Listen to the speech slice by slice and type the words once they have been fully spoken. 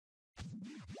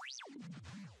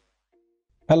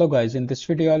Hello guys, in this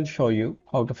video I'll show you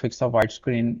how to fix a white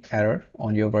screen error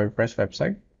on your WordPress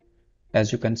website.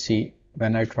 As you can see,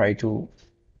 when I try to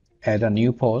add a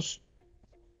new post,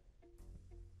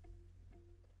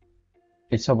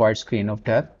 it's a white screen of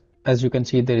death. As you can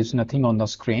see, there is nothing on the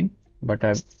screen, but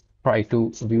I've tried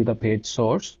to view the page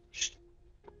source,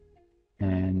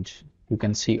 and you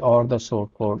can see all the source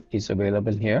code is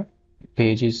available here.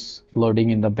 Page is loading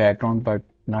in the background but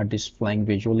not displaying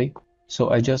visually. So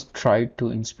I just tried to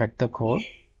inspect the code,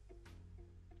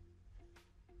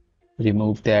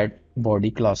 remove that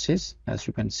body classes. As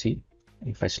you can see,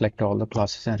 if I select all the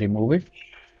classes and remove it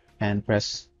and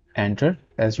press enter,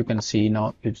 as you can see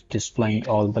now it's displaying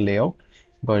all the layout,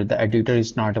 but the editor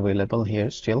is not available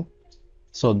here still.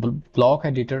 So the block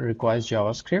editor requires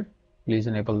JavaScript. Please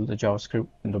enable the JavaScript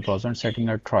in the browser setting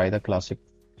or try the classic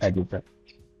editor.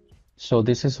 So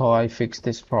this is how I fix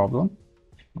this problem.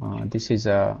 This is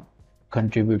a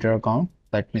contributor account.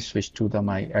 Let me switch to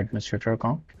my administrator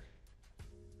account.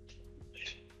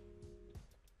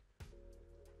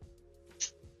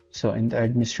 So in the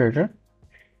administrator,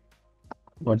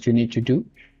 what you need to do,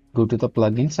 go to the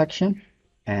plugin section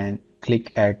and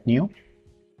click add new.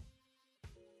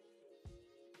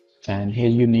 And here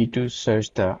you need to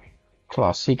search the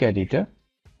classic editor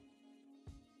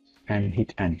and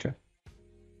hit enter.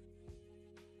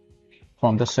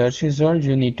 From the search result,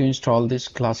 you need to install this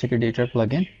classic editor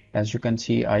plugin. As you can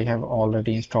see, I have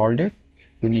already installed it.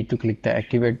 You need to click the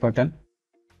activate button.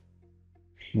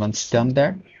 Once done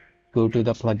that, go to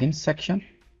the plugins section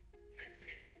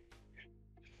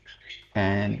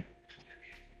and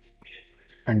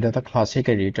under the classic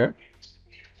editor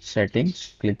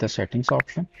settings, click the settings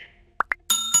option,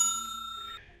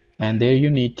 and there you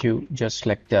need to just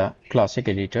select the classic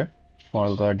editor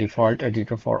for the default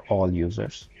editor for all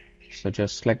users. So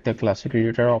just select the classic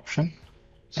editor option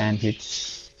and hit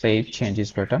save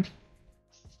changes button.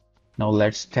 Now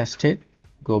let's test it.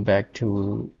 Go back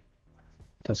to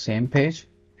the same page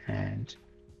and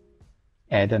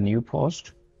add a new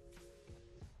post.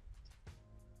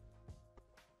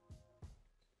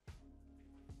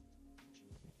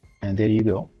 And there you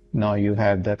go. Now you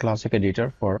have the classic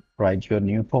editor for write your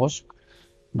new post.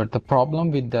 But the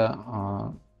problem with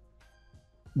the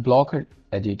block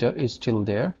editor is still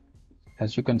there.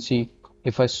 As you can see,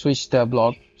 if I switch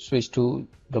to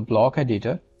the block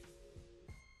editor,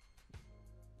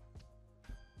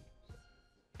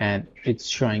 and it's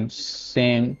showing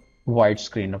same white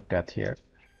screen of death here.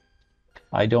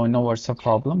 I don't know what's the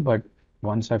problem, but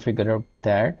once I figure out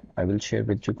that, I will share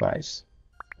with you guys.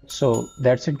 So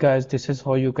that's it guys. This is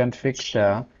how you can fix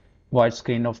the white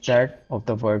screen of death of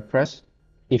the WordPress.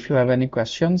 If you have any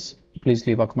questions, please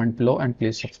leave a comment below and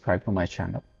please subscribe to my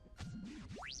channel.